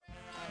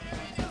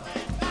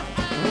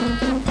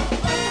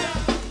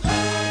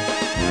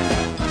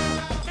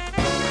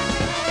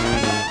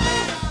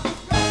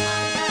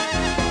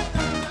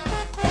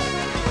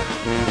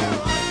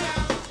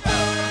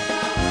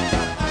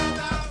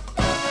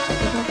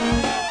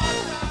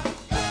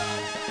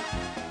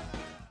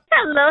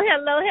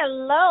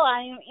Hello.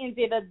 I am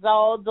India the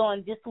Doll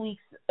doing this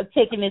week's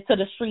Taking It to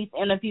the Streets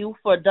interview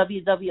for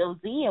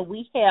WWOZ, and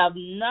we have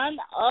none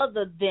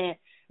other than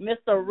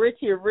Mr.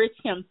 Richard Rich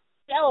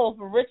himself,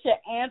 Richard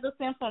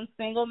Anderson from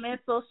Single Men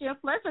Social and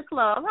Pleasure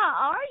Club.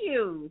 How are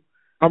you?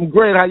 I'm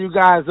great. How you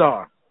guys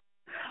are?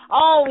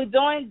 Oh, we're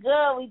doing good.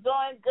 Are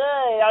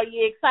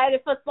you excited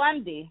for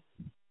Sunday?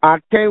 I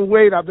can't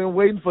wait. I've been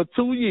waiting for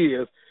 2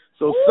 years.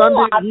 So Ooh,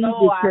 Sunday, I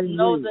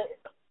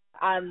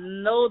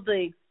know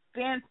the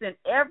expense and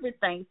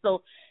everything.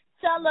 So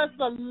tell us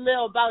a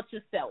little about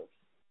yourself.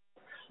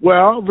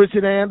 Well,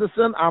 Richard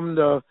Anderson, I'm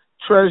the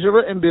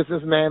treasurer and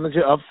business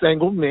manager of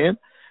Single Men.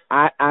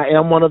 I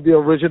am one of the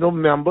original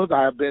members.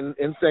 I've been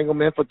in Single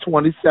Men for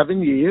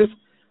 27 years.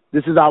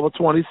 This is our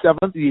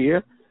 27th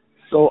year.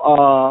 So,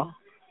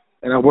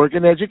 and I work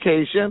in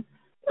education.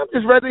 I'm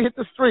just ready to hit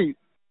the street.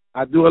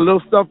 I do a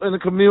little stuff in the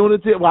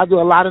community. Well, I do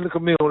a lot in the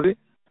community.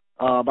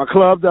 My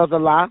club does a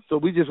lot, so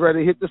we just ready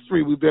to hit the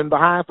street. We've been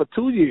behind for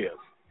 2 years.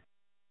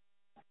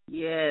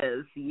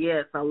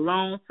 Yes, a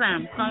long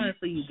time coming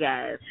for you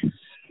guys.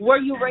 Were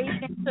you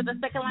raised into the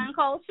second line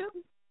culture?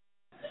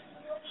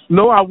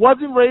 No, I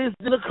wasn't raised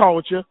in the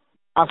culture.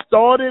 I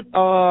started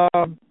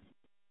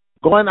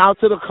going out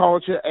to the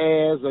culture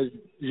as a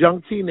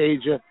young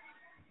teenager.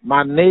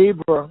 My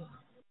neighbor,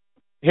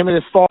 him and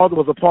his father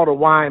was a part of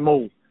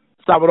YMO,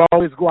 so I would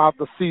always go out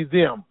to see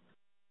them.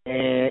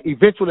 And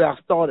eventually I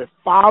started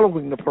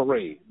following the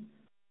parade.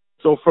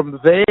 So from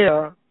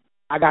there,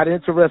 I got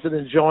interested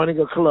in joining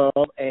a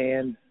club,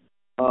 and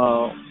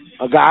a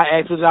guy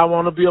asked me if I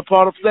want to be a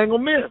part of Single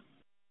Men.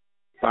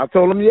 So I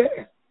told him,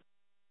 yeah.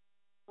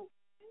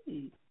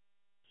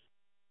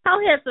 How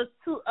has the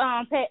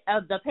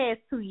past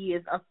 2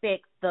 years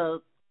affect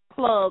the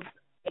club's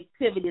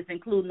activities,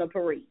 including the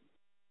parade?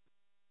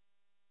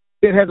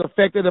 It has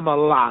affected them a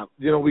lot.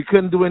 You know, we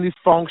couldn't do any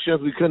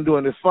functions. We couldn't do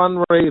any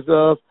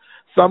fundraisers.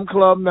 Some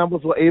club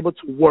members were able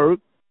to work.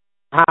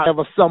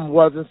 However, some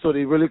wasn't, so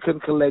they really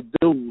couldn't collect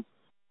dues.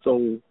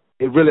 So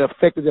it really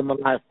affected them a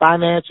lot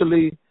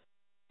financially,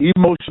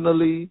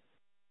 emotionally.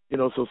 You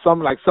know, so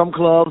some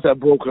clubs have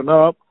broken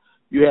up.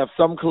 You have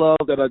some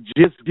clubs that are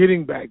just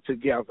getting back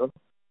together.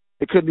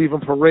 They couldn't even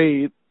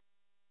parade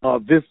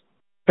this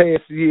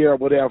past year or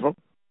whatever.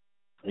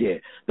 Yeah,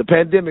 the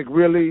pandemic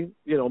really,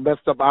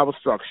 messed up our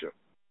structure.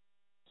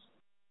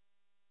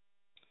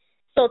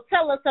 So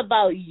tell us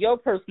about your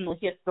personal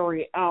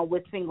history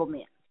with Single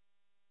Men.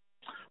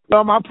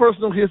 Well, my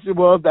personal history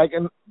was back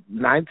in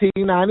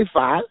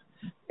 1995,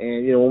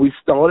 and when we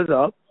started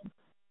up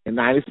in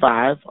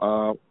 '95,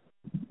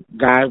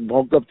 guy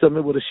walked up to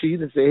me with a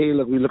sheet and said, "Hey,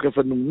 look, we're looking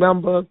for new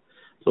members."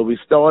 So we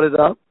started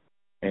up,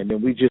 and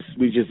then we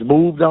just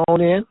moved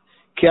on in,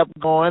 kept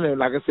going, and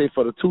like I say,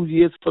 for the 2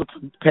 years for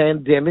the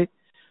pandemic,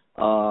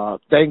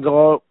 thank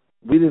God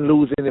we didn't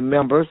lose any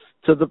members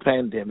to the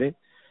pandemic.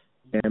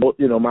 And,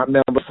 my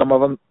members, some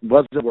of them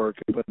wasn't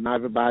working, but not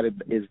everybody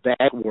is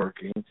back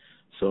working.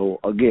 So,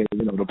 again,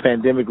 the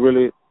pandemic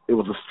really, it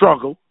was a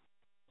struggle.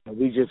 And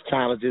we just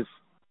kind of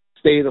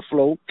stayed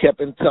afloat,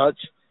 kept in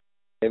touch.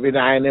 Every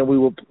now and then we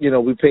were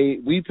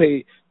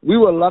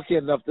lucky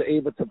enough to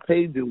able to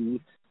pay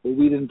dues, but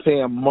we didn't pay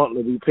them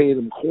monthly. We paid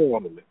them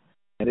quarterly.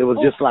 And it was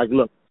just like,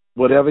 look,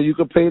 whatever you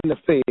could pay the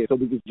Fed so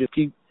we could just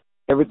keep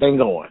everything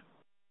going.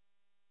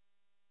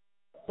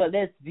 So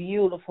that's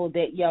beautiful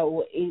that y'all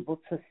were able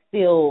to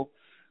still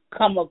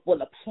come up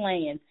with a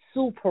plan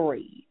to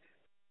parade.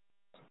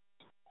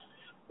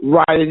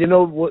 Right, and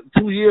 2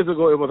 years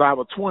ago it was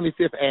our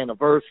 25th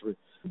anniversary.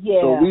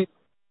 Yeah. So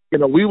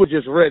we were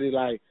just ready.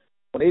 Like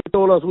when they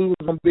told us we was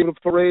gonna be able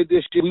to parade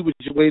this year, we were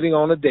just waiting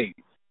on a date.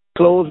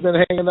 Clothes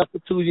been hanging up for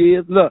 2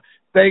 years. Look,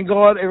 thank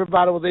God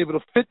everybody was able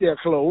to fit their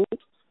clothes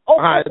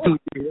behind 2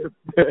 years.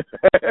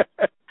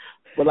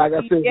 But like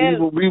I said,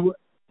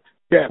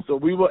 so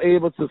we were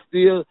able to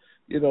still,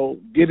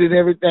 get in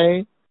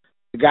everything.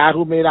 The guy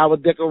who made our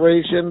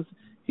decorations,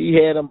 he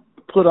had them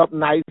put up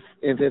nice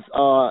in his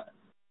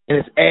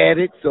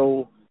attic,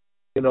 so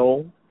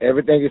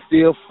everything is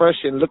still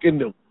fresh and looking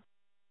new.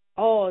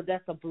 Oh,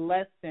 that's a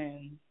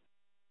blessing.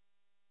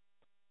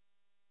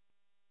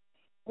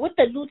 With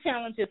the new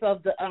challenges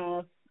of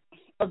the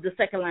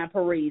second line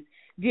parades,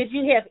 did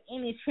you have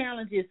any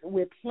challenges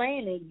with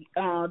planning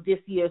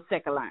this year's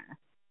second line?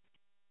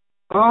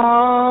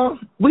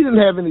 We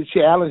didn't have any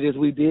challenges.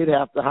 We did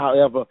have to,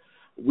 however,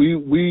 we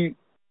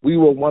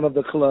were one of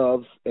the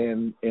clubs,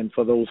 and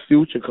for those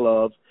future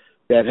clubs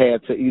that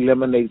had to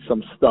eliminate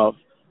some stuff.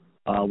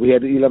 We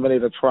had to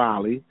eliminate a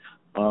trolley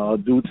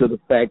due to the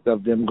fact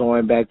of them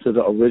going back to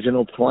the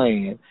original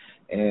plan.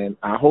 And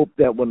I hope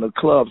that when the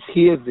clubs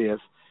hear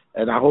this,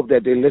 and I hope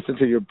that they listen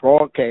to your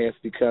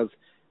broadcast, because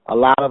a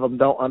lot of them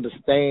don't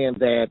understand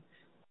that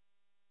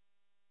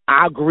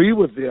I agree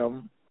with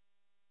them.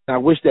 I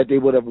wish that they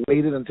would have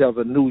waited until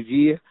the new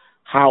year.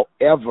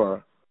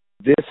 However,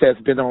 this has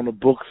been on the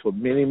books for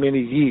many, many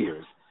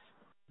years,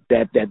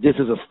 that this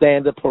is a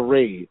standard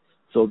parade.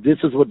 So this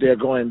is what they're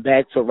going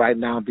back to right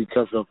now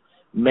because of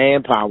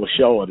manpower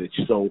shortage.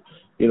 So,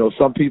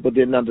 some people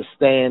didn't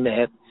understand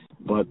that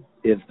but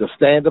it's the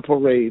standard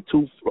parade,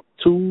 two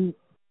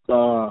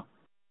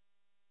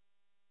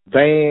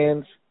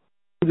vans,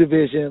 2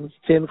 divisions,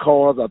 10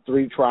 cars, or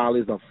 3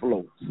 trolleys or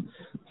floats.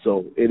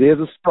 So it is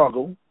a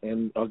struggle,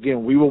 and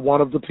again, we were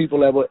one of the people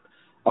that were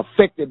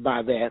affected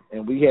by that,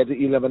 and we had to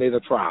eliminate a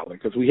trolley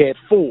because we had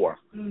 4.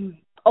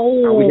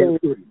 Oh. We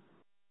had 3.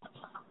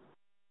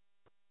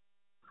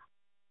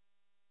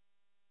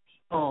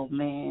 Oh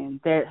man,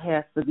 that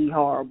has to be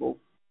horrible.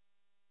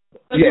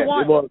 Yes, it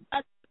was.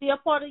 To be a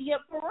part of your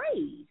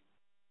parade.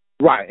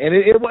 Right, and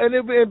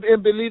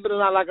believe it or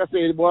not, like I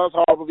said, it was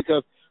horrible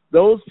because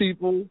those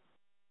people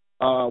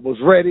was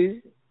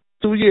ready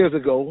 2 years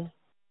ago,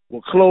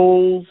 were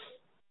clothes,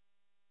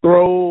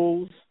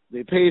 throws,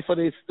 they paid for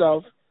their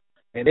stuff,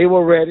 and they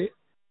were ready.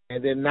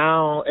 And then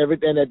now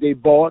everything that they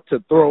bought to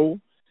throw,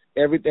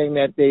 everything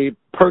that they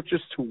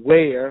purchased to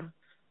wear,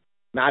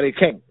 now they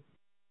can't.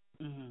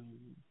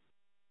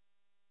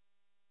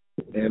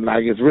 And,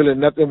 like, it's really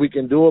nothing we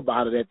can do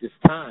about it at this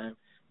time.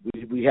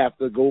 We have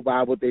to go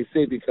by what they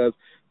say because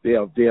they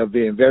are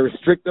being very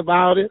strict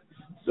about it.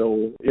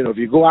 So, if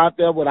you go out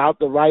there without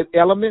the right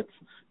elements,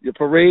 your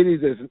parade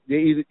either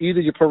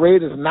your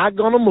parade is not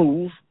going to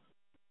move,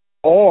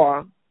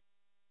 or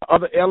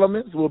other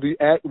elements will be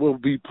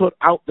put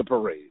out the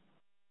parade.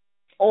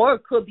 Or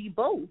it could be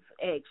both,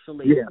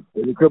 actually. Yeah,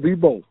 it could be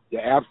both.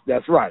 Yeah,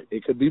 that's right.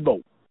 It could be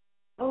both.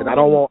 And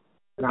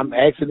I'm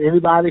asking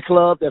anybody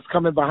club that's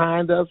coming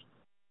behind us,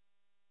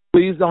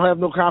 please don't have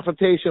no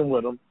confrontation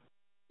with them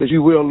because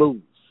you will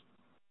lose.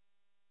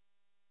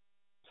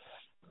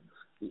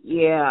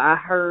 Yeah, I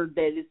heard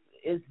that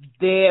it's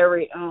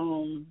very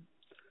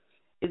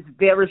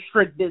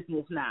strict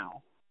business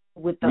now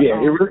with the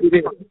it really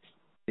is.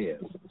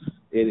 Yes,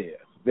 it is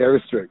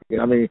very strict.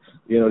 I mean,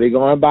 they're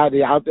going by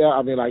the out there.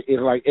 I mean,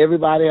 it's like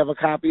everybody have a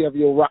copy of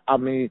your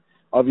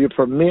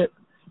permit.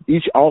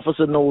 Each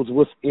officer knows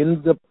what's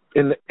in the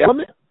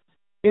element.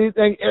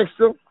 Anything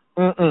extra,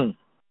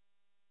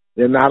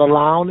 they're not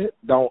allowing it.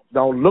 Don't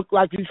look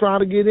like you're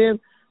trying to get in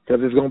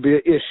because it's going to be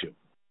an issue.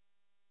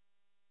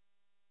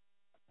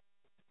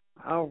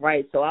 All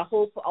right, so I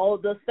hope all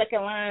the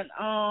second line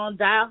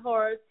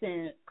diehards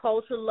and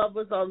culture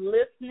lovers are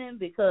listening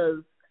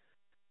because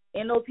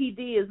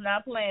NOPD is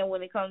not playing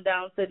when it comes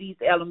down to these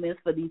elements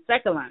for these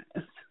second lines.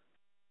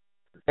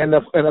 And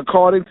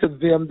according to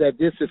them, that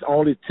this is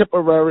only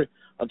temporary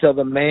until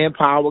the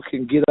manpower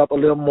can get up a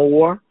little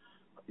more,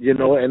 and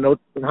know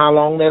how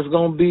long that's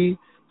going to be.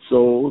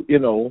 So,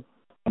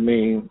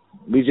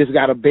 we just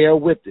got to bear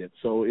with it.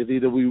 So it's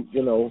either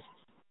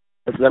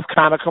let's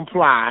kind of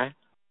comply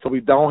so we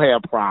don't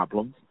have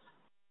problems.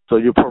 So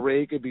your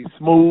parade can be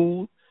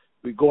smooth.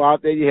 We go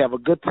out there, you have a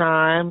good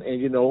time,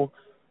 and,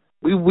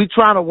 we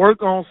trying to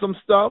work on some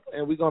stuff,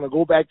 and we're going to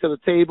go back to the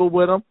table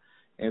with them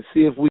and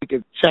see if we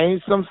can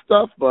change some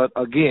stuff. But,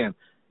 again,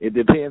 it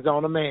depends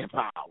on the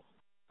manpower.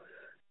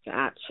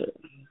 Gotcha.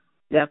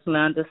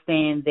 Definitely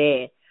understand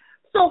that.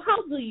 So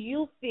how do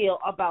you feel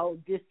about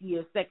this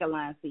year's second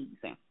line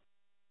season?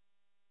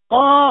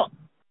 I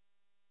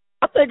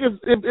think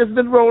it's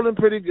been rolling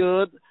pretty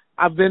good.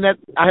 I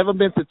haven't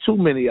been to too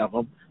many of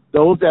them.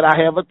 Those that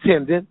I have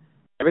attended,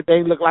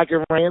 everything looked like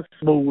it ran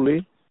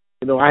smoothly.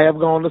 I have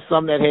gone to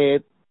some that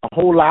had a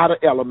whole lot of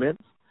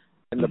elements,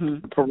 and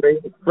the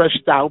parade was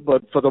stretched out.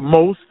 But for the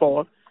most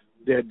part,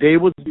 their day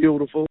was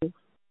beautiful.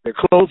 Their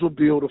clothes were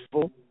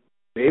beautiful.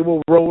 They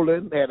were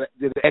rolling. Did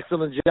an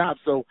excellent job.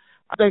 So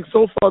I think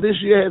so far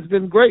this year has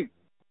been great.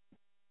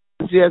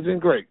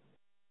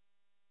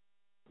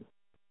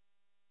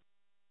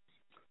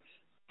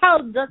 How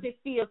does it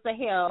feel to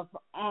have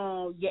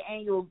your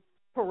annual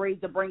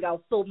parade to bring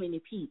out so many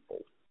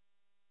people?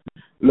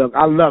 Look,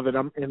 I love it.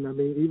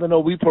 Even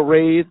though we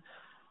parade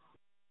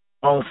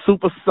on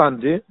Super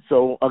Sunday,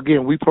 so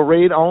again, we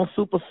parade on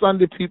Super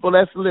Sunday. People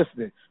that's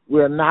listening,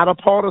 we're not a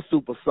part of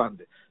Super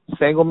Sunday.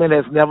 Sangleman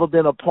has never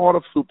been a part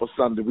of Super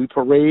Sunday. We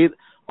parade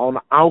on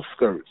the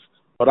outskirts.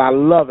 But I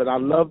love it. I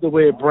love the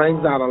way it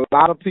brings out a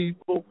lot of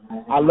people.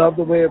 I love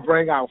the way it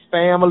brings our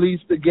families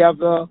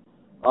together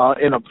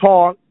in a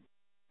park,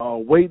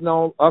 waiting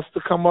on us to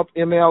come up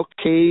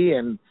MLK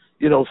and,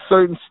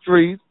 certain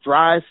streets,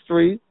 Dryades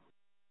Street.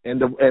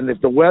 And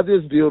if the weather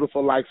is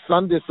beautiful, like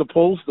Sunday's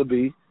supposed to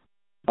be,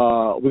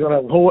 we're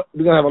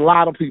gonna have a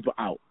lot of people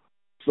out.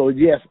 So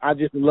yes, I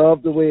just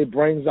love the way it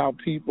brings out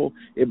people.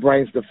 It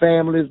brings the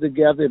families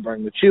together. It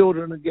brings the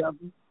children together.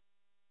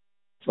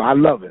 So I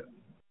love it.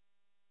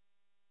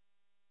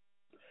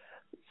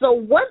 So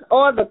what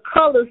are the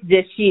colors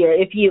this year,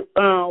 if you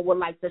would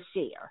like to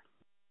share?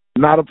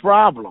 Not a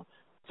problem.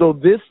 So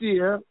this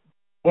year,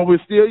 we're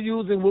still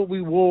using what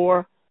we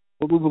wore,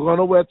 what we were going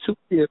to wear 2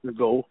 years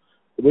ago,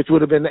 which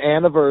would have been the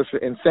anniversary,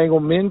 and single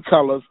men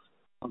colors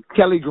of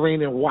Kelly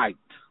green and white.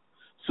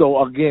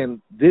 So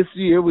again, this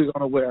year we're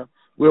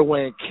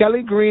wearing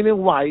Kelly green and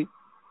white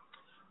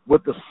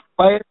with the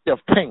splash of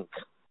pink.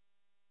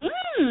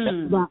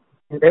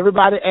 And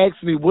everybody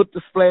asks me what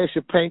the splash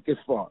of pink is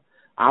for.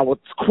 Our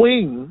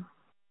queen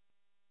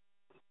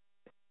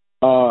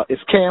is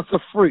cancer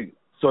free,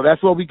 so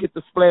that's where we get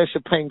the splash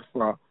of pink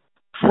from.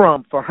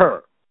 from for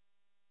her.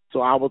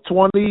 So our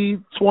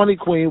 2020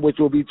 queen, which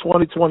will be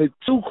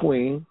 2022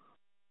 queen,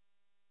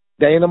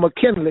 Dana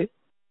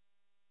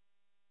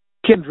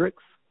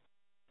Kendricks,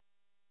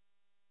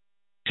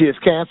 she is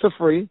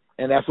cancer-free,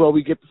 and that's where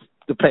we get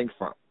the pink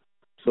from.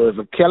 So it's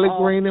a Kelly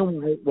green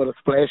and white with a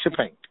splash of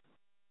pink.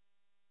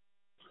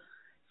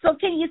 So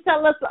can you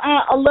tell us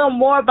a little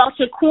more about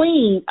your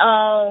queen?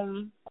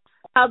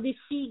 How did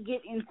she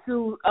get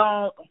into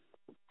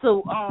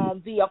to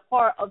be a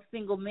part of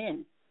Single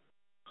Men?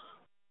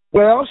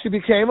 Well, she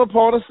became a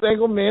part of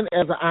Single Men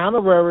as an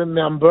honorary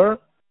member.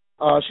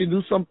 She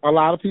knew a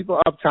lot of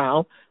people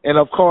uptown, and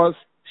of course,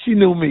 she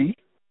knew me.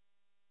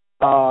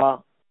 I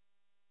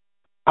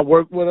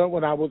worked with her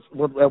when I was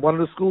at one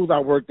of the schools I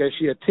worked at.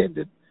 She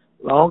attended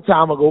a long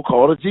time ago,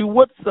 called her G.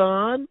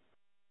 Woodson.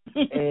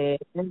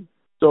 And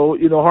so,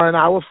 her and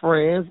I were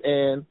friends,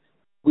 and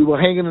we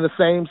were hanging in the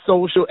same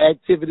social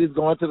activities,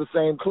 going to the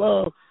same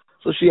club.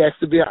 So she asked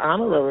to be an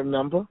honorary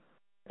member,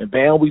 and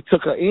bam, we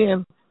took her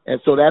in.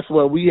 And so that's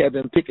where we have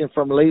been picking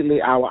from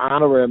lately, our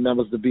honorary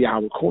members to be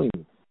our queen.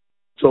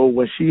 So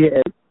when she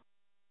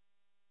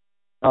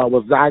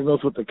was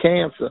diagnosed with the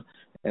cancer,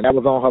 and that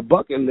was on her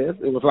bucket list,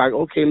 it was like,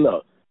 okay,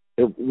 look,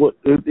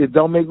 it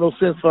don't make no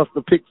sense for us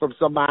to pick from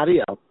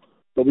somebody else,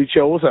 so we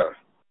chose her.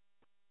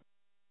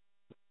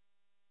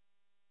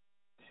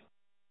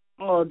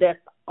 Oh, that's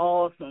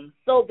awesome.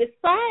 So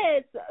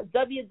besides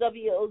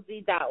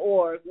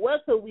www.org, where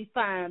could we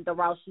find the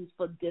Roushes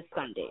for this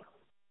Sunday?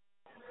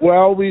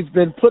 Well, we've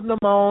been putting them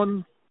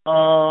on,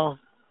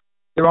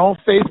 they're on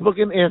Facebook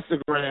and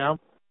Instagram.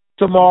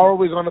 Tomorrow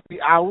we're going to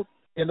be out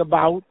and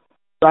about.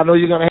 So I know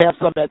you're going to have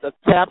some at the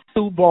Tapp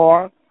 2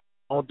 Bar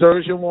on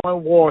Dursion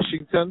 1,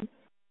 Washington.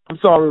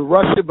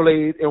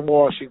 Rocheblave in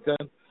Washington.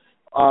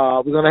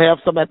 We're going to have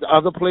some at the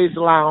Other Place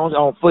Lounge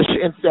on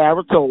Foucher in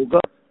Saratoga.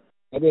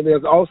 And then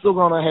there's also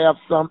going to have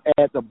some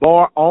at the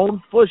bar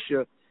on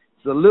Foucher.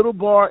 It's a little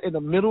bar in the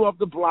middle of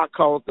the block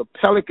called the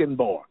Pelican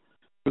Bar.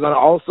 We're going to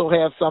also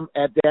have some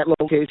at that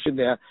location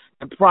there,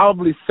 and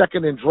probably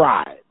 2nd and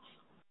Dryades,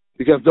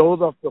 because those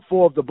are the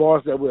 4 of the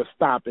bars that we're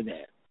stopping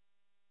at.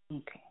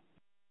 Okay.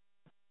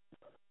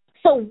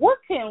 So what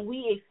can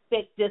we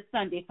expect this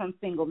Sunday from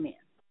Single Men?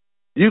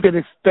 You can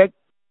expect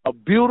a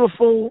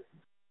beautiful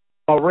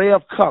array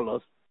of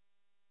colors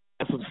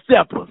and some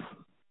steppers.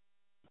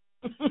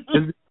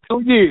 It's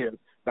 2 years.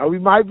 Now, we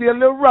might be a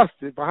little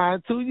rusty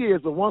behind 2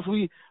 years, but once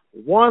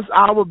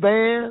our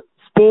band,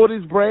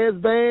 Sporty's Brass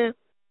Band,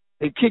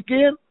 they kick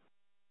in,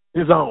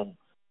 it's on.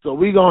 So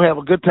we're going to have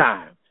a good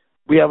time.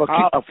 We have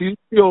a few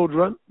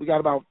children. We got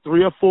about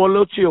 3 or 4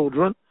 little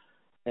children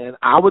in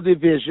our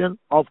division.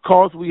 Of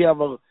course, we have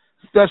a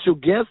special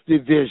guest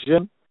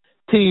division,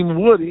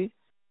 Team Woody,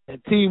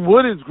 and Team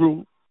Woody's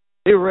group.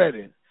 They're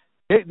ready.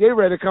 They're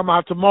ready to come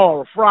out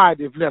tomorrow,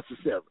 Friday, if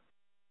necessary.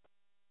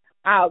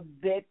 I'll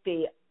bet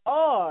they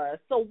are.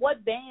 So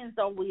what bands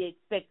are we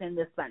expecting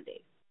this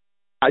Sunday?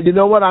 You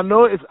know what? I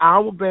know it's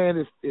our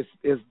band.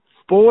 It's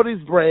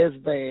Sporty's Brass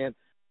Band,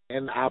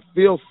 and I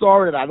feel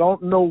sorry that I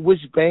don't know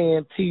which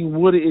band Team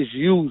Woody is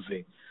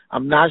using.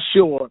 I'm not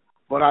sure,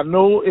 but I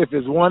know if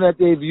it's one that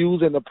they've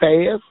used in the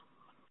past,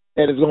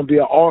 that it's going to be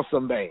an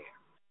awesome band.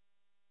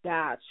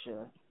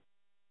 Gotcha.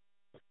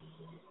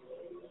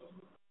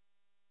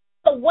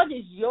 So what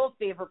is your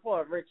favorite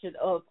part, Richard,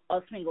 of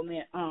a Single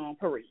Men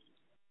parade?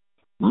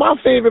 My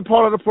favorite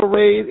part of the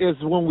parade is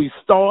when we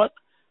start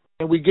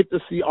and we get to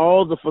see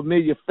all the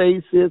familiar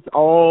faces,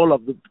 all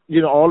of the,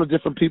 all the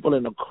different people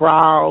in the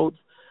crowds,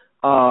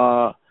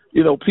 some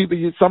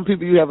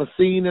people you haven't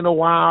seen in a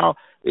while,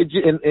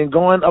 and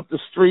going up the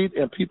street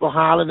and people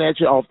hollering at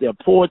you off their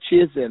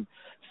porches and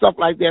stuff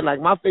like that.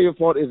 Like, my favorite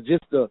part is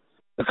just the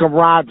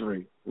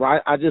camaraderie,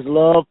 right? I just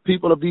love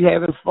people to be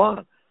having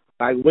fun,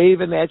 like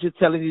waving at you,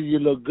 telling you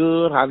look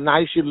good, how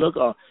nice you look,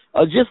 or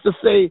just to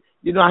say,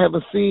 I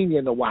haven't seen you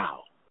in a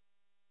while.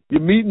 You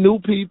meet new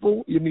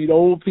people, you meet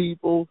old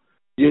people,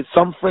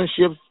 some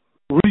friendships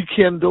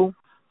rekindle.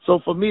 So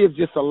for me, it's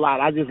just a lot.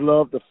 I just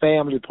love the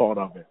family part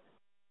of it.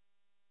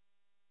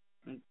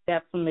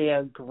 Definitely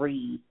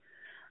agree.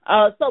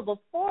 So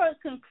before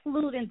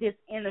concluding this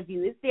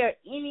interview, is there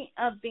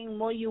anything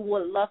more you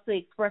would love to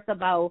express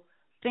about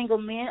Single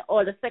Men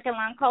or the Second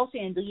Line Culture,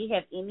 and do you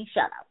have any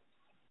shout-outs?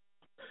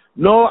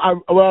 No,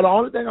 the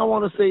only thing I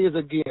want to say is,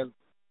 again,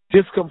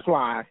 just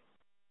comply.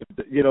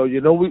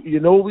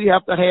 We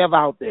have to have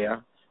out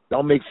there.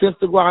 Don't make sense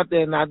to go out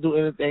there and not do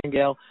anything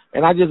else.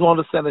 And I just want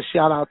to send a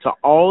shout-out to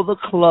all the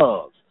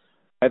clubs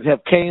that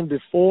have came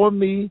before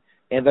me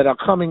and that are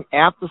coming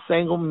after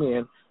Single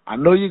Men. I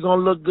know you're going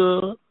to look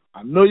good.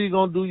 I know you're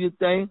going to do your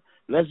thing.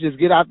 Let's just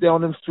get out there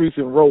on them streets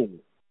and roll.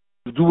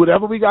 Do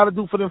whatever we got to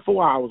do for them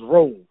 4 hours,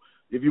 roll.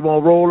 If you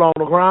want to roll on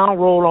the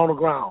ground, roll on the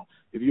ground.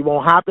 If you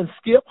want to hop and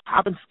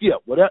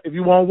skip. Whatever. If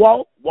you want to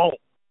walk, walk.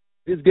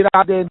 Just get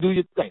out there and do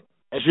your thing.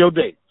 That's your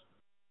day.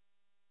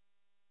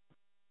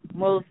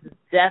 Most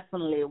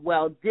definitely.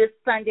 Well, this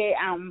Sunday,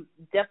 I'm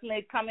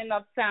definitely coming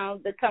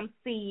uptown to come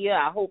see you.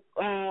 I hope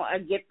I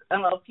get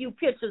a few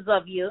pictures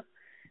of you.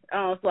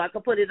 so I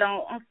can put it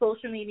on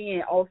social media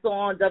and also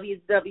on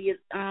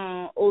WWOZ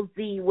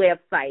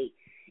website.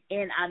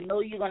 And I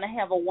know you're going to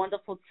have a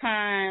wonderful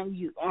time.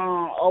 You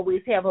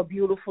always have a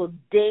beautiful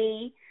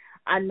day.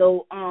 I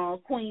know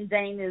Queen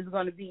Dana is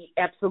going to be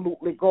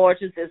absolutely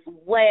gorgeous as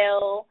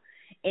well.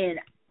 And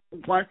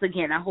once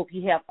again, I hope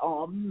you have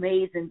an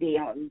amazing day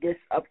on this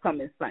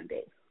upcoming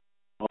Sunday.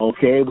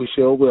 Okay, we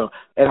sure will.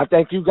 And I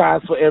thank you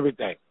guys for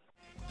everything.